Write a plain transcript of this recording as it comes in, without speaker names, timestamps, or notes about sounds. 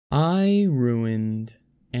I ruined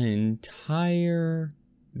an entire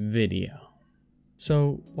video.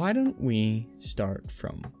 So why don't we start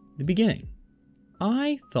from the beginning?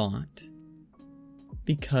 I thought,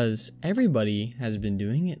 because everybody has been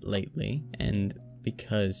doing it lately, and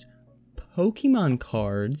because Pokemon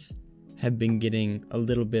cards have been getting a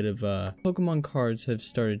little bit of Pokemon cards have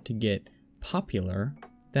started to get popular,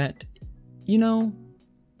 that, you know,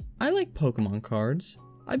 I like Pokemon cards.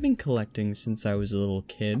 I've been collecting since I was a little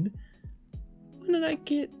kid. When did I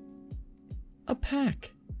get a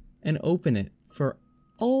pack and open it for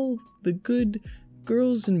all the good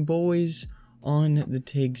girls and boys on the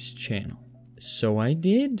Tiggs channel? So I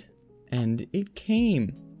did, and it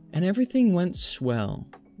came, and everything went swell.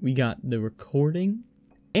 We got the recording,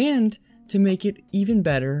 and to make it even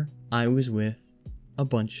better, I was with a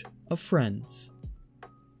bunch of friends.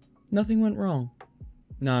 Nothing went wrong.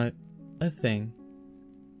 Not a thing.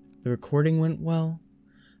 The recording went well.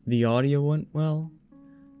 The audio went well.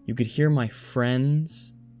 You could hear my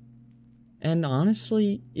friends. And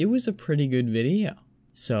honestly, it was a pretty good video.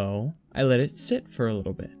 So I let it sit for a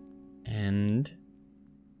little bit. And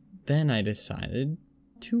then I decided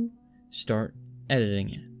to start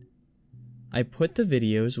editing it. I put the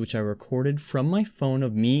videos which I recorded from my phone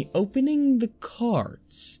of me opening the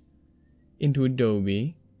cards into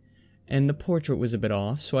Adobe. And the portrait was a bit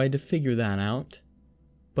off, so I had to figure that out.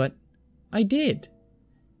 But I did.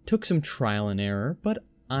 Took some trial and error, but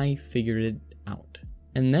I figured it out.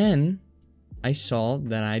 And then I saw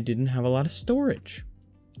that I didn't have a lot of storage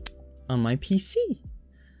on my PC.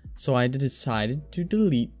 So I decided to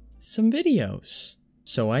delete some videos.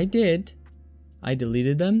 So I did. I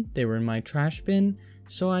deleted them. They were in my trash bin,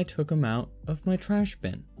 so I took them out of my trash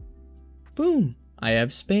bin. Boom! I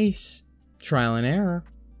have space. Trial and error.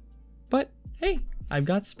 But hey, I've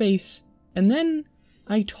got space. And then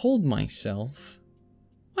I told myself,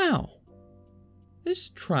 wow, this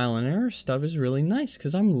trial and error stuff is really nice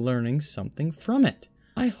because I'm learning something from it.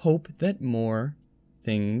 I hope that more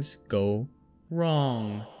things go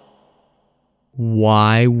wrong.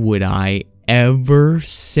 Why would I ever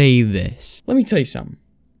say this? Let me tell you something.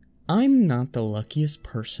 I'm not the luckiest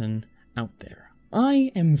person out there.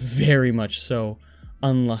 I am very much so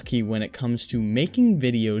unlucky when it comes to making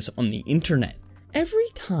videos on the internet. Every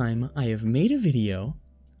time I have made a video,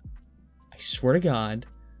 I swear to God,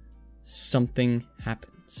 something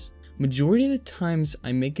happens. Majority of the times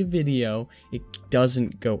I make a video, it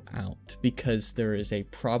doesn't go out because there is a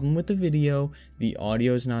problem with the video, the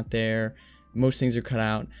audio is not there, most things are cut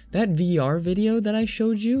out. That VR video that I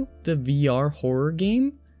showed you, the VR horror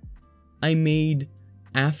game, I made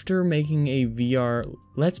after making a VR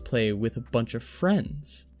Let's Play with a bunch of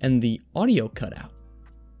friends, and the audio cut out.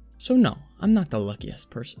 So no, I'm not the luckiest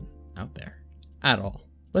person out there, at all.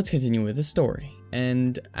 Let's continue with the story.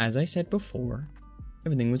 And as I said before,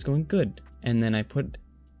 everything was going good. And then I put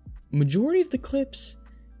majority of the clips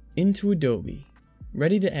into Adobe,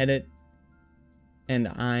 ready to edit, and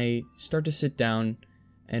I start to sit down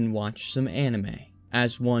and watch some anime,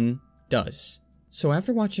 as one does. So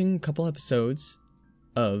after watching a couple episodes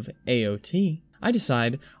of AOT, I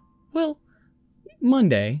decide, well,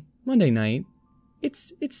 Monday night,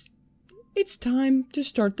 it's time to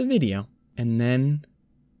start the video. And then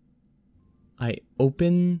I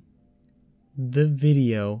open the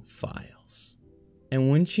video files. And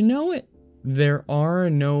wouldn't you know it, there are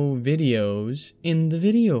no videos in the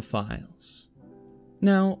video files.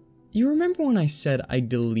 Now, you remember when I said I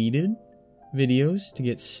deleted videos to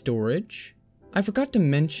get storage? I forgot to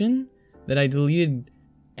mention that I deleted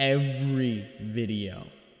every video.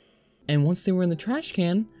 And once they were in the trash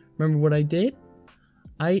can, remember what I did?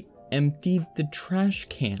 I emptied the trash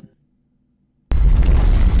can.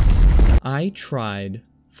 I tried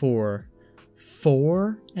for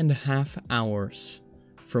 4.5 hours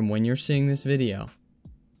from when you're seeing this video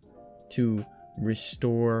to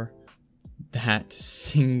restore that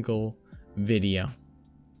single video.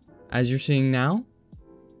 As you're seeing now,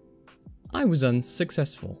 I was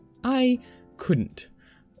unsuccessful. I couldn't.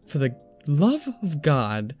 For the love of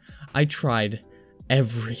God, I tried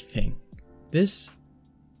everything. This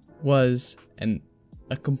was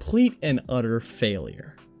a complete and utter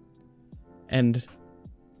failure. And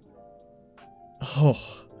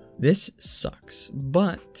oh, this sucks.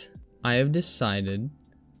 But I have decided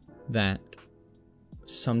that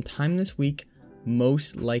sometime this week,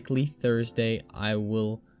 most likely Thursday, I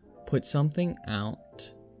will put something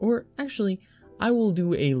out. Or actually, I will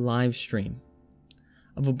do a live stream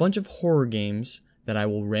of a bunch of horror games that I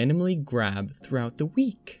will randomly grab throughout the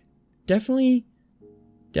week. Definitely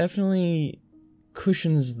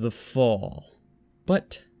cushions the fall.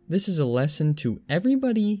 But this is a lesson to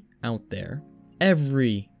everybody out there.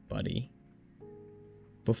 Everybody.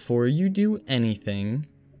 Before you do anything,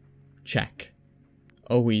 check.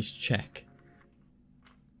 Always check.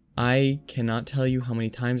 I cannot tell you how many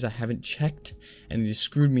times I haven't checked and it has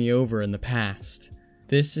screwed me over in the past.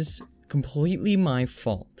 This is completely my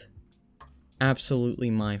fault. Absolutely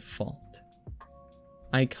my fault.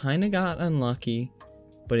 I kinda got unlucky,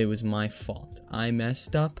 but it was my fault. I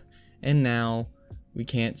messed up, and now we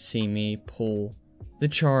can't see me pull the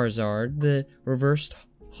Charizard, the reversed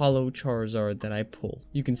hollow Charizard that I pulled.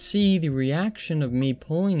 You can see the reaction of me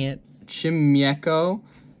pulling it. Chimieko.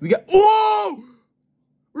 We got, whoa!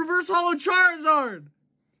 Reverse hollow Charizard!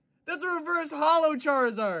 That's a reverse hollow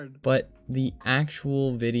Charizard! But the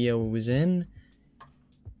actual video it was in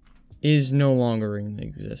is no longer in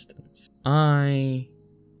existence. I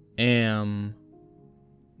am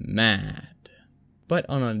mad. But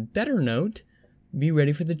on a better note, be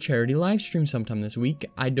ready for the charity live stream sometime this week.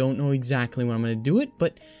 I don't know exactly when I'm going to do it,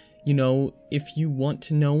 but you know, if you want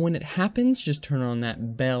to know when it happens, just turn on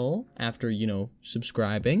that bell after, you know,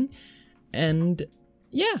 subscribing. And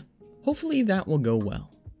yeah, hopefully that will go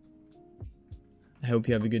well. I hope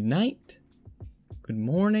you have a good night, good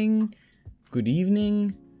morning, good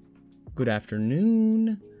evening, good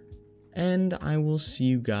afternoon, and I will see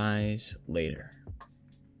you guys later.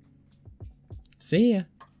 See ya.